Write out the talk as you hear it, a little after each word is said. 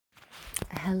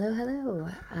Hello, hello.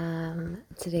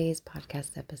 Today's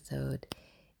podcast episode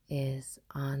is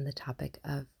on the topic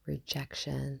of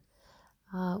rejection,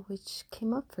 which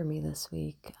came up for me this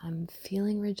week. I'm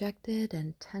feeling rejected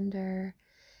and tender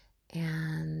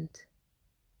and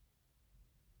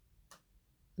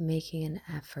making an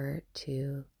effort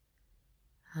to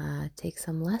take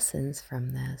some lessons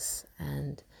from this.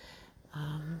 And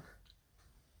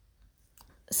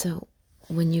so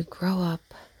when you grow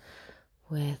up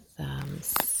with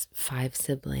 5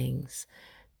 siblings,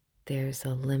 there's a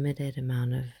limited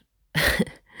amount of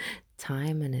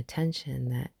time and attention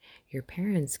that your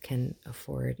parents can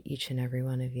afford each and every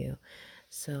one of you.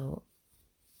 So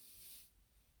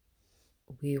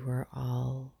we were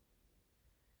all,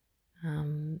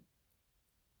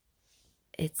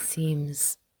 it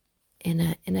seems,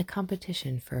 in a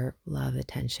competition for love,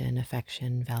 attention,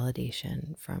 affection,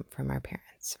 validation from our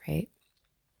parents, right?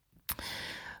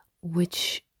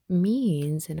 Which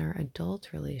means in our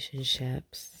adult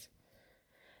relationships,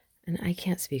 and I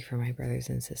can't speak for my brothers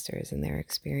and sisters and their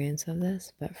experience of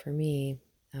this, but for me,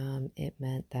 it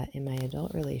meant that in my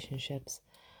adult relationships,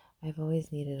 I've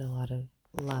always needed a lot of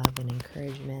love and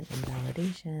encouragement and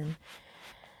validation.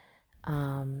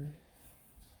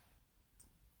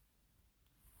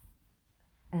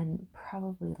 And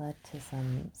probably led to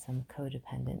some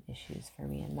codependent issues for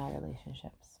me in my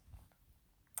relationships.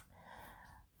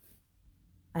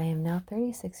 I am now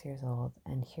 36 years old,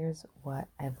 and here's what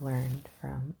I've learned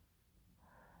from,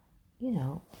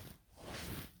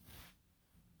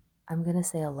 I'm going to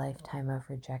say a lifetime of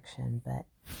rejection, but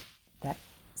that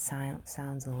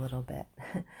sounds a little bit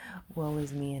woe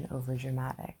is me and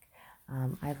overdramatic.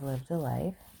 I've lived a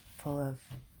life full of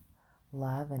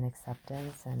love and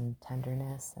acceptance and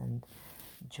tenderness and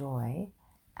joy,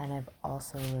 and I've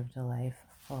also lived a life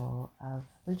full of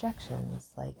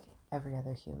rejections like every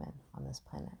other human on this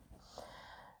planet.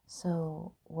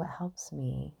 So what helps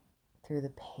me through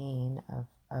the pain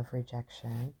of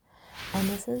rejection, and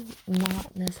this is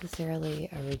not necessarily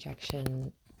a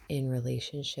rejection in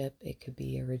relationship, it could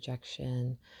be a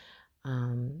rejection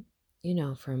from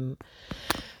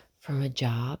a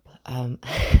job. I've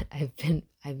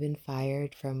been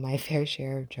fired from my fair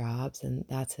share of jobs, and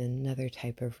that's another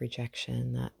type of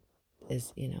rejection that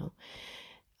is,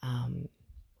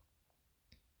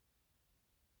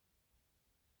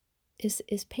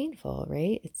 is painful,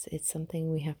 right? It's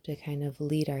something we have to kind of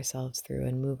lead ourselves through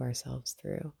and move ourselves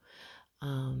through.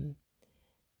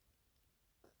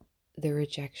 The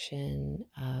rejection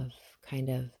of kind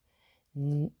of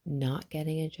not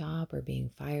getting a job or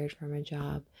being fired from a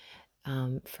job.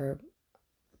 For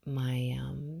my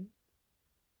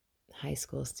high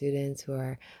school students who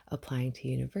are applying to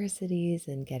universities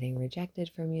and getting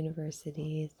rejected from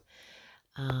universities.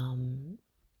 And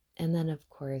then, of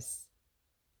course,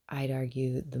 I'd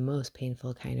argue the most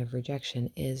painful kind of rejection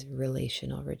is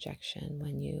relational rejection,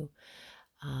 when you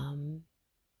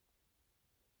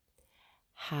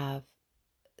have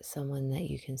someone that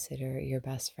you consider your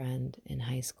best friend in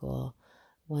high school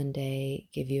one day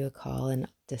give you a call and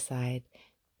decide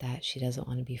that she doesn't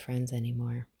want to be friends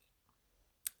anymore.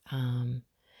 And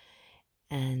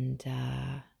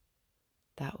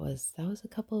that was a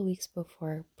couple of weeks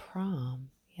before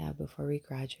prom. Yeah, before we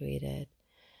graduated.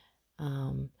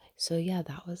 So yeah,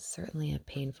 that was certainly a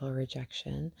painful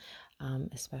rejection,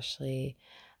 especially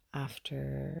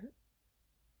after,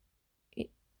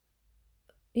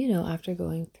 after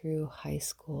going through high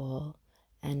school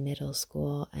and middle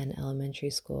school and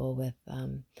elementary school with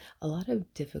a lot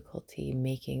of difficulty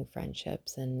making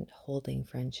friendships and holding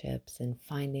friendships and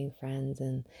finding friends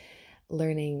and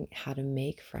learning how to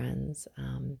make friends.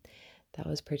 That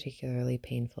was particularly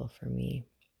painful for me.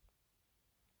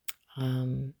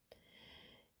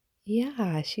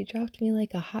 Yeah, she dropped me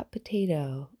like a hot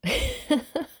potato.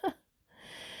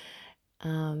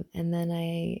 And then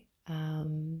I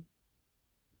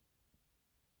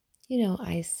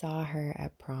saw her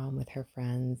at prom with her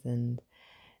friends and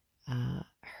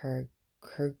her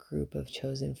group of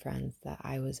chosen friends that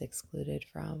I was excluded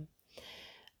from.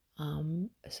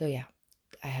 So yeah,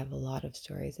 I have a lot of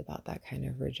stories about that kind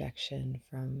of rejection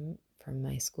from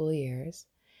my school years.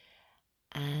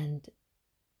 And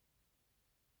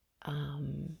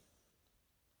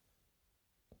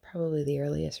probably the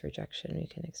earliest rejection you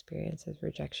can experience is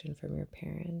rejection from your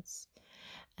parents.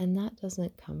 And that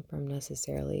doesn't come from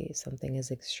necessarily something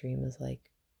as extreme as like,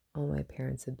 oh, my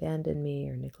parents abandoned me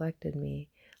or neglected me,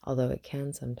 although it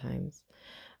can sometimes.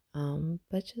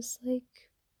 But just like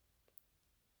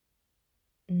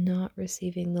not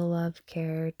receiving the love,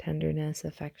 care, tenderness,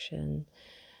 affection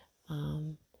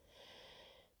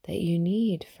that you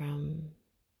need from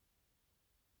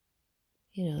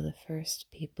the first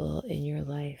people in your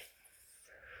life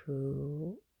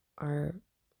who are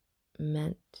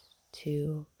meant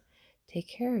to take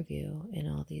care of you in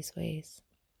all these ways.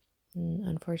 And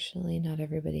unfortunately, not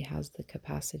everybody has the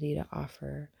capacity to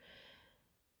offer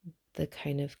the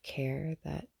kind of care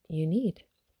that you need.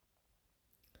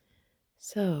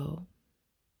 So,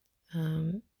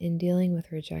 in dealing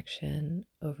with rejection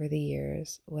over the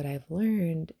years, what I've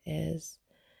learned is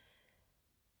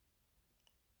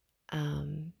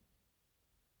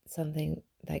something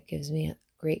that gives me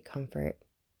great comfort,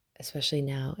 especially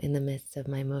now in the midst of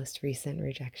my most recent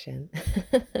rejection,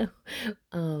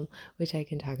 which I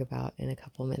can talk about in a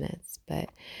couple minutes. But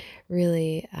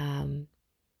really, I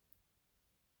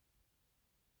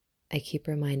keep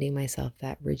reminding myself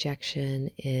that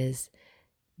rejection is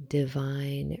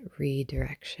divine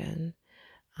redirection.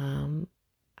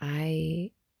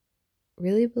 I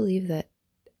really believe that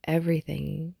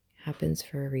everything happens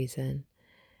for a reason.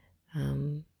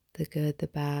 The good, the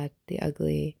bad, the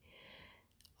ugly,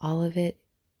 all of it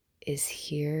is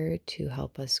here to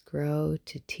help us grow,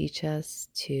 to teach us,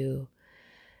 to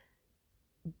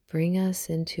bring us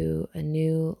into a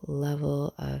new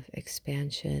level of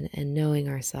expansion and knowing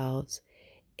ourselves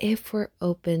if we're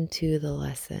open to the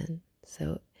lesson.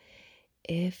 So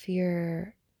if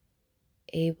you're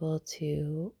able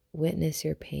to witness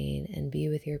your pain and be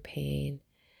with your pain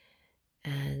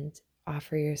and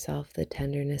offer yourself the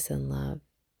tenderness and love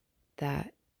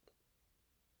that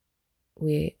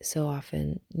we so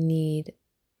often need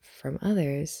from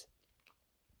others,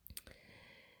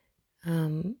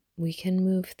 we can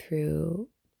move through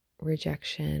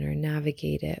rejection or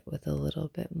navigate it with a little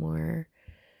bit more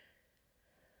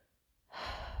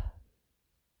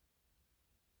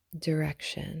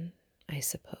direction, I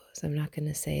suppose. I'm not going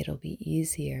to say it'll be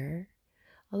easier,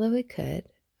 although it could.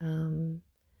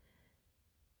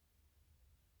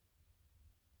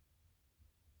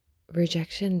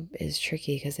 Rejection is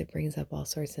tricky because it brings up all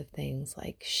sorts of things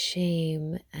like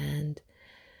shame and,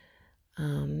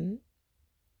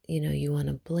 you want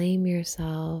to blame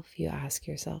yourself. You ask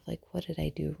yourself, like, what did I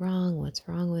do wrong? What's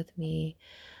wrong with me?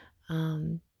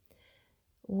 When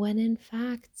in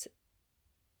fact,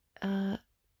 a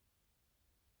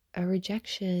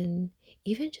rejection,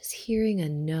 even just hearing a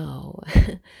no,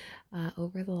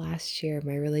 over the last year,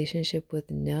 my relationship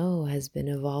with no has been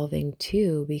evolving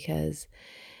too, because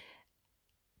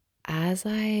as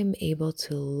I'm able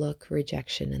to look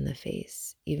rejection in the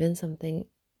face, even something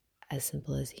as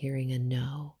simple as hearing a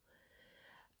no,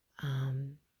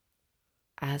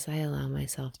 as I allow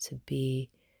myself to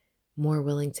be more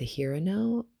willing to hear a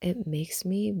no, it makes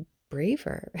me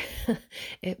braver.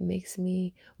 It makes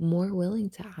me more willing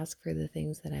to ask for the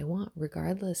things that I want,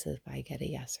 regardless if I get a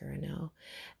yes or a no.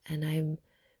 And I'm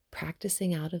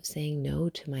practicing out of saying no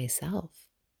to myself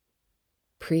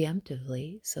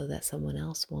preemptively so that someone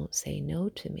else won't say no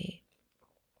to me.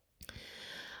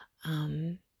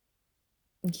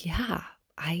 Yeah,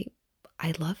 I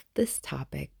love this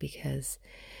topic because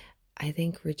I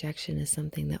think rejection is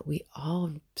something that we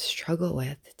all struggle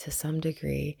with to some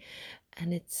degree,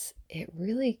 and it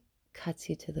really cuts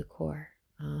you to the core.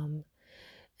 And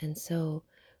so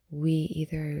we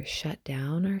either shut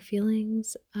down our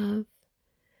feelings of,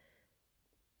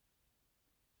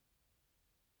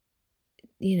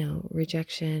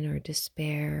 rejection or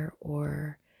despair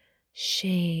or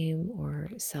shame or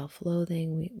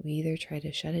self-loathing. We either try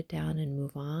to shut it down and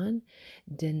move on,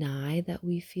 deny that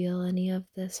we feel any of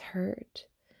this hurt,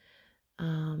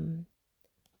 or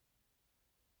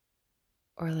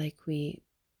like we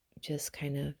just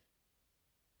kind of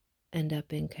end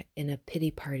up in a pity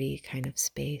party kind of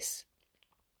space.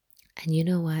 And you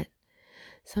know what?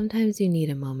 Sometimes you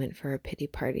need a moment for a pity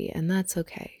party, and that's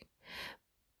okay.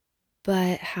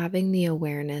 But having the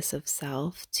awareness of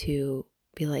self to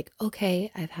be like,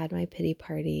 okay, I've had my pity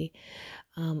party.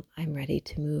 I'm ready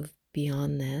to move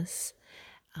beyond this.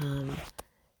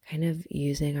 Kind of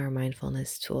using our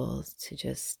mindfulness tools to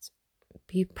just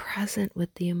be present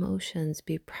with the emotions,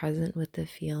 be present with the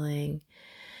feeling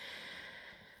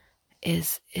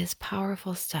is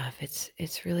powerful stuff.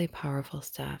 It's really powerful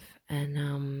stuff.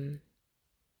 And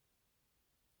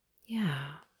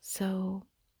yeah, so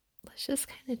let's just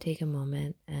kind of take a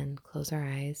moment and close our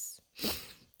eyes,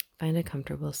 find a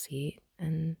comfortable seat,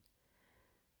 and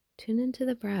tune into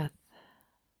the breath.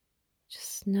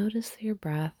 Just notice your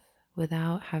breath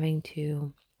without having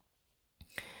to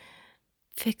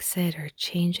fix it or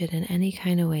change it in any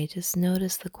kind of way. Just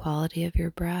notice the quality of your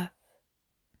breath.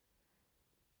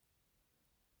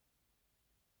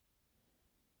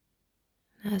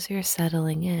 As you're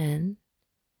settling in,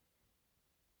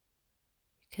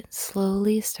 You can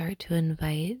slowly start to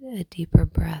invite a deeper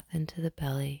breath into the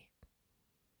belly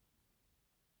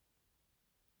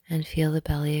and feel the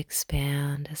belly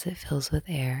expand as it fills with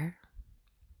air.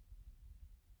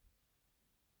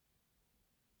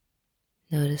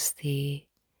 Notice the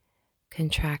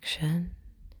contraction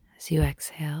as you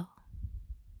exhale.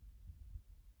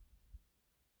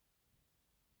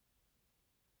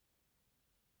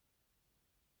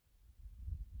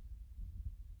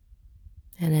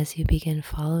 And as you begin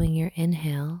following your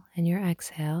inhale and your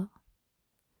exhale,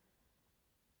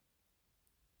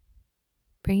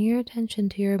 bring your attention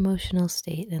to your emotional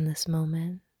state in this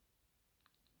moment.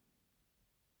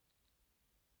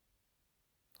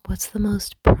 What's the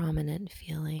most prominent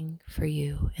feeling for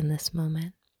you in this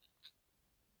moment?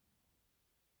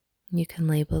 You can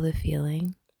label the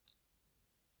feeling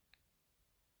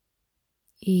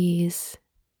ease,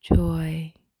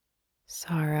 joy,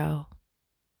 sorrow,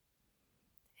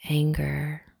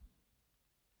 anger.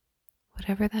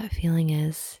 Whatever that feeling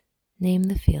is, name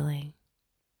the feeling.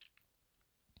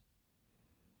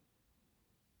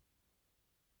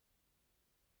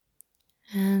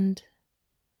 And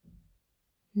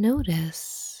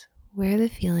notice where the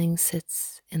feeling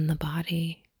sits in the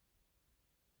body.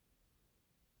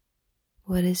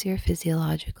 What is your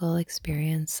physiological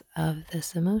experience of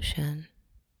this emotion?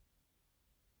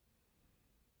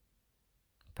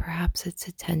 Perhaps it's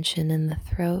a tension in the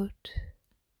throat.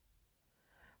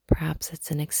 Perhaps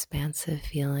it's an expansive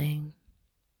feeling.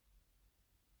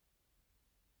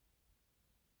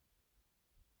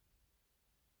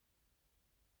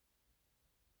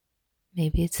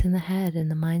 Maybe it's in the head, in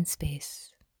the mind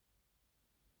space.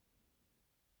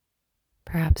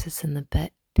 Perhaps it's in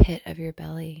the pit of your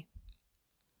belly,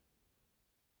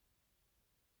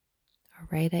 or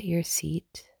right at your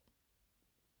seat.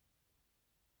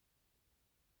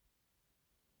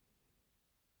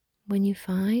 When you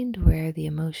find where the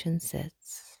emotion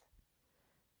sits,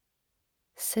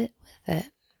 sit with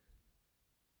it.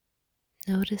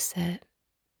 Notice it.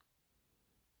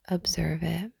 Observe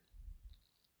it.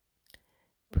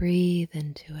 Breathe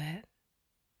into it.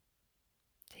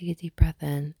 Take a deep breath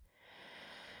in.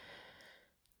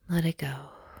 Let it go.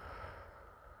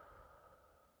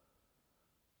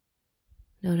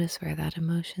 Notice where that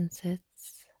emotion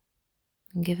sits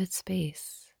and give it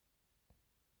space.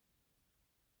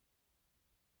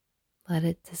 Let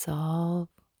it dissolve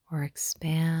or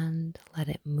expand. Let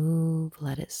it move.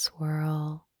 Let it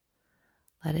swirl.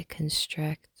 Let it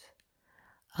constrict.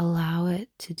 Allow it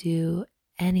to do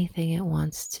anything it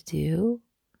wants to do,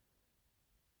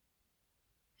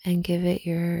 and give it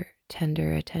your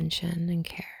tender attention and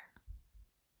care.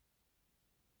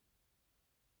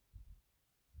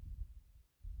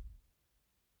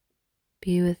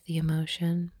 Be with the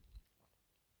emotion.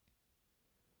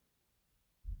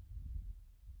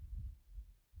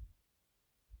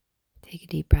 Take a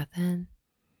deep breath in.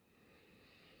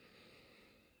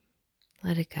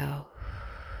 Let it go.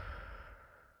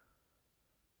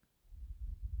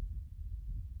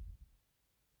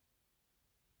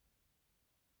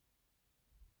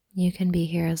 You can be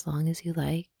here as long as you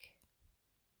like.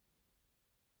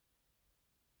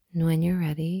 And when you're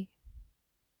ready,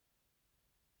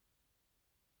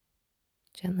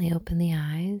 gently open the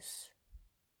eyes.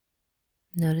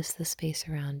 Notice the space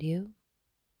around you.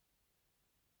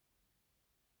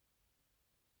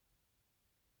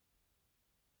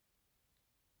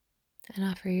 And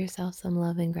offer yourself some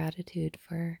love and gratitude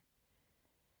for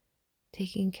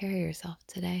taking care of yourself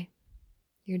today.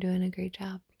 You're doing a great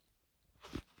job.